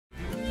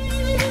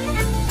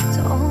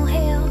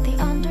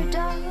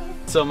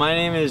So my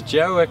name is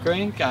Jared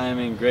Wickerink. I'm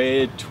in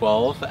grade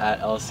 12 at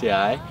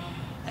LCI,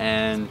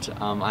 and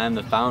I am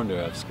the founder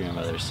of Screamin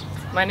Brothers.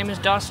 My name is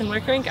Dawson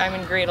Wickerink. I'm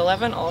in grade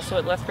 11, also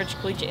at Lethbridge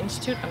Collegiate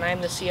Institute, and I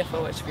am the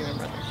CFO at Screamin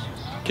Brothers.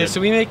 Okay, so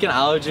we make an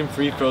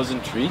allergen-free frozen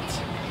treat.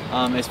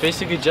 It's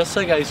basically just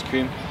like ice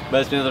cream,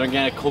 but it's made with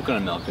organic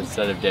coconut milk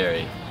instead of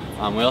dairy.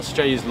 We also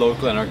try to use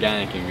local and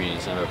organic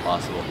ingredients whenever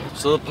possible.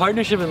 So the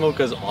partnership with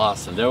Mocha is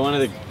awesome. They're one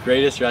of the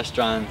greatest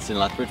restaurants in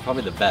Lethbridge,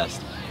 probably the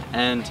best.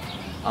 And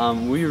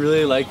we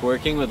really like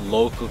working with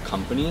local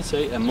companies,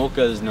 right? And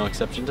Mocha is no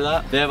exception to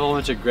that. They have a whole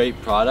bunch of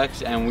great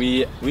products, and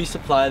we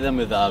supply them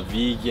with a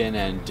vegan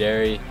and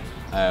dairy,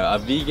 a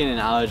vegan and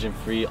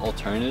allergen-free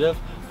alternative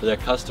for their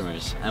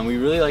customers. And we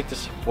really like to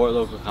support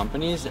local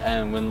companies,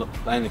 and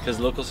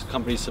because local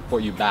companies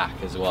support you back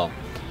as well.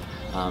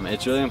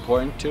 It's really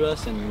important to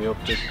us, and we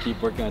hope to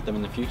keep working with them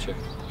in the future.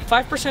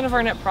 5% of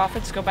our net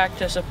profits go back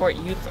to support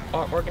youth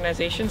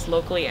organizations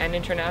locally and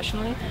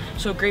internationally.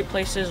 So great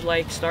places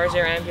like Stars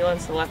Air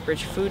Ambulance, the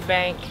Lethbridge Food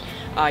Bank,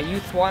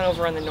 Youth One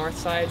over on the north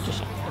side.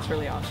 That's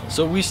really awesome.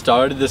 So we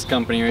started this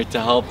company right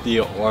to help the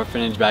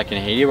orphanage back in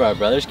Haiti where our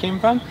brothers came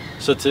from.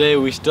 So today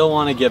we still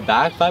want to give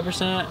back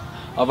 5%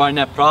 of our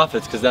net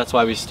profits, because that's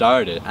why we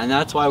started, and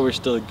that's why we're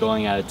still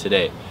going at it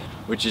today,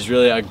 which is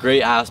really a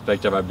great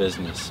aspect of our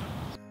business.